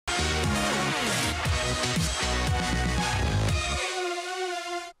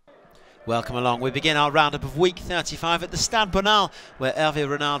Welcome along. We begin our roundup of week 35 at the Stade Bonal, where Hervé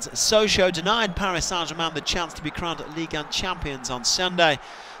Renard's Sochaux denied Paris Saint-Germain the chance to be crowned Ligue champions on Sunday.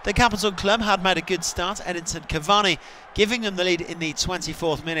 The capital club had made a good start, Edinson Cavani giving them the lead in the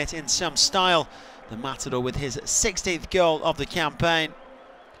 24th minute in some style. The Matador with his 16th goal of the campaign.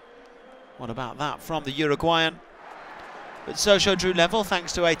 What about that from the Uruguayan? But Sochaux drew level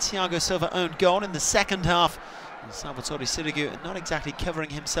thanks to a Thiago Silva owned goal in the second half. And Salvatore Sirigu not exactly covering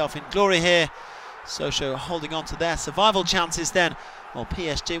himself in glory here. Sochaux holding on to their survival chances then, while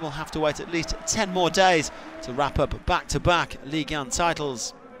PSG will have to wait at least 10 more days to wrap up back-to-back Ligue 1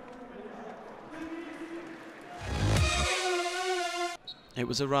 titles. It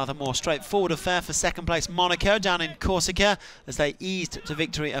was a rather more straightforward affair for second place Monaco down in Corsica as they eased to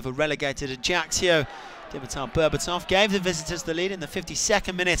victory over relegated Ajaccio. Dimitar BERBATOV gave the visitors the lead in the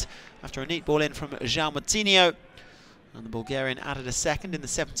 52nd minute after a neat ball in from João Moutinho. And the Bulgarian added a second in the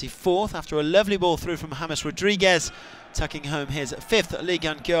 74th after a lovely ball through from James Rodriguez, tucking home his 5th Ligue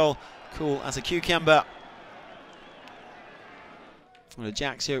 1 goal, cool as a cucumber. Well,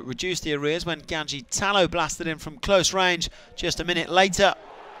 Ajaccio reduced the arrears when Gadji blasted in from close range just a minute later.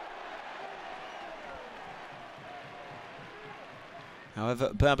 However,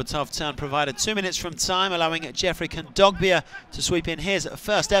 BERBATOV turn provided 2 minutes from time, allowing Jeffrey Kondogbia to sweep in his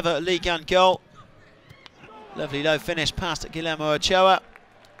first ever Ligue 1 goal. Lovely low finish past Guillermo Ochoa.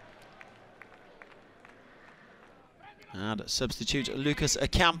 And substitute Lucas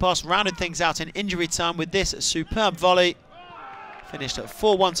Ocampos rounded things out in injury time with this superb volley. Finished at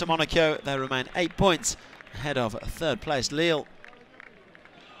 4-1 to Monaco. They remain 8 points ahead of third place Lille.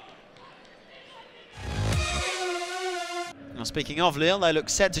 Now, speaking of Lille, they look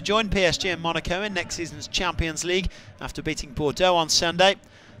set to join PSG and Monaco in next season's Champions League after beating Bordeaux on Sunday.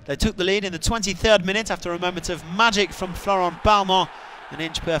 They took the lead in the 23rd minute after a moment of magic from Florian, an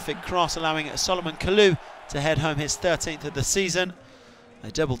inch-perfect cross allowing Solomon Kalou to head home his 13th of the season. They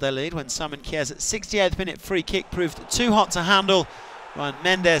doubled their lead when Simon Kjær's 68th minute free kick proved too hot to handle. Ryan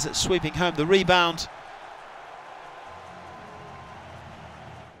Mendes sweeping home the rebound.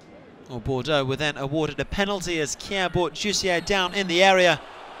 Bordeaux were then awarded a penalty as Kjær brought Jussier down in the area,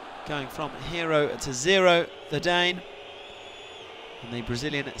 going from 0 to 0, the Dane. And the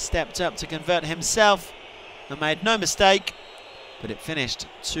Brazilian stepped up to convert himself and made no mistake, but it finished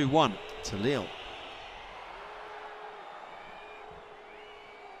 2-1 to Lille.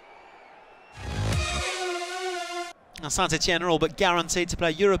 Now, Saint-Etienne are all but guaranteed to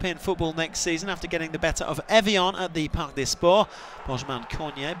play European football next season after getting the better of Evian at the Parc des Sports. Benjamin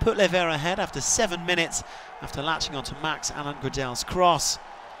Cornier put Les Verts ahead after 7 minutes after latching onto Max Alain Gradel's cross.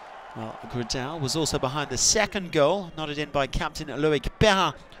 Well, Gradel was also behind the second goal, nodded in by captain Loïc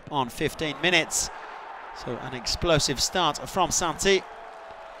Perrin on 15 minutes. So an explosive start from Saint-Etienne.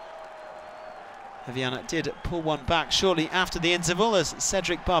 Evian did pull one back shortly after the interval as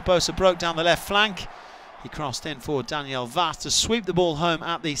Cedric Barbosa broke down the left flank. He crossed in for Daniel Vaz to sweep the ball home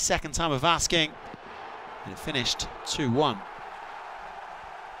at the second time of asking. And it finished 2-1.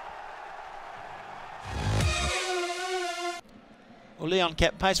 Well, Lyon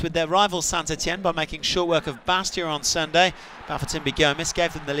kept pace with their rival Saint-Etienne by making short work of Bastia on Sunday. Bafétimbi Gomis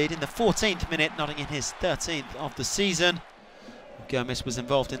gave them the lead in the 14th minute, nodding in his 13th of the season. Gomis was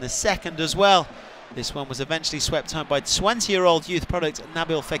involved in the second as well. This one was eventually swept home by 20-year-old youth product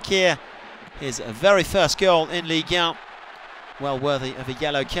Nabil Fekir. His very first goal in Ligue 1, well worthy of a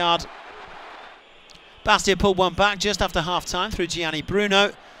yellow card. Bastia pulled one back just after half-time through Gianni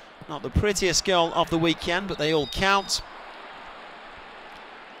Bruno. Not the prettiest goal of the weekend, but they all count.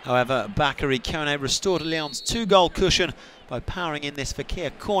 However, Bakary Kone restored Lyon's 2-goal cushion by powering in this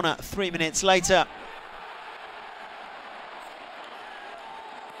Fekir corner 3 minutes later.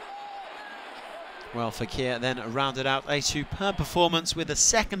 Well, Fekir then rounded out a superb performance with a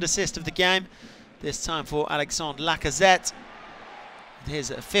second assist of the game, this time for Alexandre Lacazette. His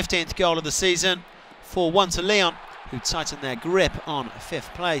 15th goal of the season, 4-1 to Lyon, who tightened their grip on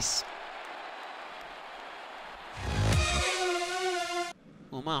 5th place.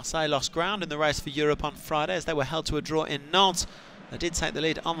 Well, Marseille lost ground in the race for Europe on Friday as they were held to a draw in Nantes. They did take the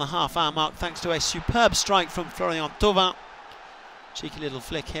lead on the half-hour mark thanks to a superb strike from Florian THAUVIN. Cheeky little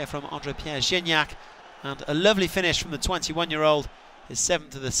flick here from André-Pierre Gignac, and a lovely finish from the 21-year-old, his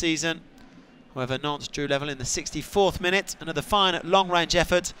 7th of the season. However, Nantes drew level in the 64th minute. Another fine long-range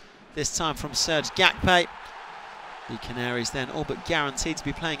effort, this time from Serge GAKPE. The Canaries then all but guaranteed to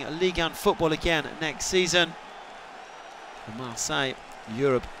be playing Ligue 1 football again next season. For Marseille,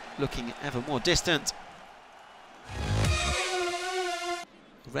 Europe looking ever more distant.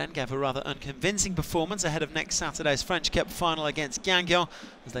 Rennes gave a rather unconvincing performance ahead of next Saturday's French Cup final against Guingamp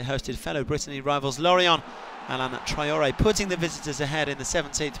as they hosted fellow Brittany rivals Lorient. Alain Traoré putting the visitors ahead in the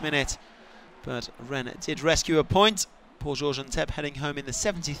 17th minute, but Rennes did rescue a point. Paul Georges and Tep heading home in the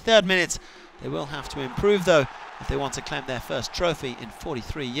 73rd minute. They will have to improve though if they want to claim their first trophy in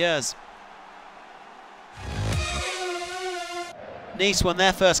 43 years. Nice won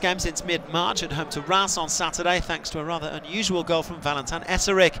their first game since mid-March at home to Reims on Saturday thanks to a rather unusual goal from Valentin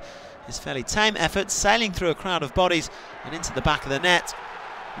Esseric. His fairly tame effort sailing through a crowd of bodies and into the back of the net.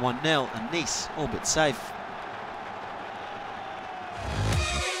 1-0 and Nice all but safe.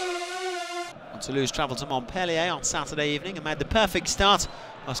 Toulouse travelled to Montpellier on Saturday evening and made the perfect start.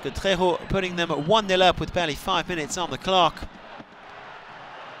 Oscar Trejo putting them at 1-0 up with barely 5 minutes on the clock.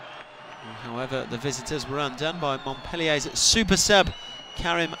 However, the visitors were undone by Montpellier's super sub,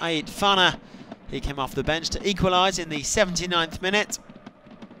 Karim Aïd Fana. He came off the bench to equalise in the 79th minute.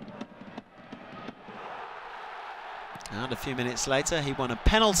 And a few minutes later, he won a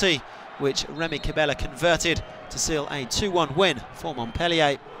penalty, which Remy Cabella converted to seal a 2-1 win for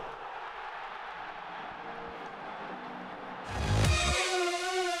Montpellier.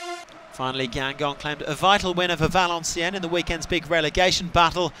 Finally, Guingamp claimed a vital win over Valenciennes in the weekend's big relegation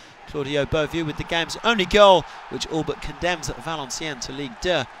battle. Claudio Beauvieux with the game's only goal, which all but condemns Valenciennes to Ligue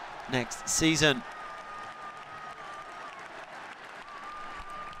 2 next season.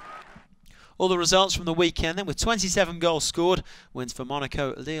 All the results from the weekend then, with 27 goals scored. Wins for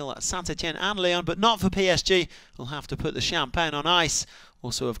Monaco, Lille, Saint-Etienne and Lyon, but not for PSG, who'll have to put the champagne on ice.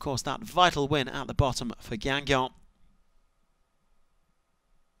 Also, of course, that vital win at the bottom for Guingamp.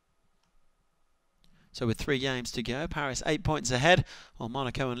 So with 3 games to go, Paris 8 points ahead, while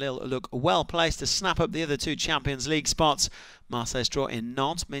Monaco and Lille look well placed to snap up the other 2 Champions League spots. Marseille's draw in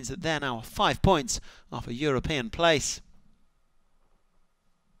Nantes means that they're now 5 points off a European place.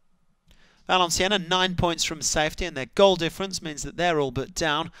 Valenciennes are 9 points from safety, and their goal difference means that they're all but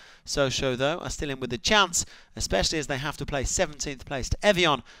down. Sochaux, though, are still in with a chance, especially as they have to play 17th placed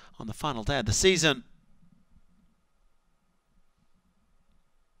Evian on the final day of the season.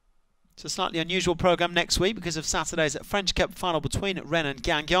 It's a slightly unusual programme next week because of Saturday's French Cup final between Rennes and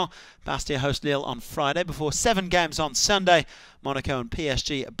Guingamp. Bastia host Lille on Friday before 7 games on Sunday. Monaco and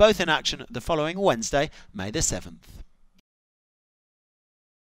PSG both in action the following Wednesday, May the 7th.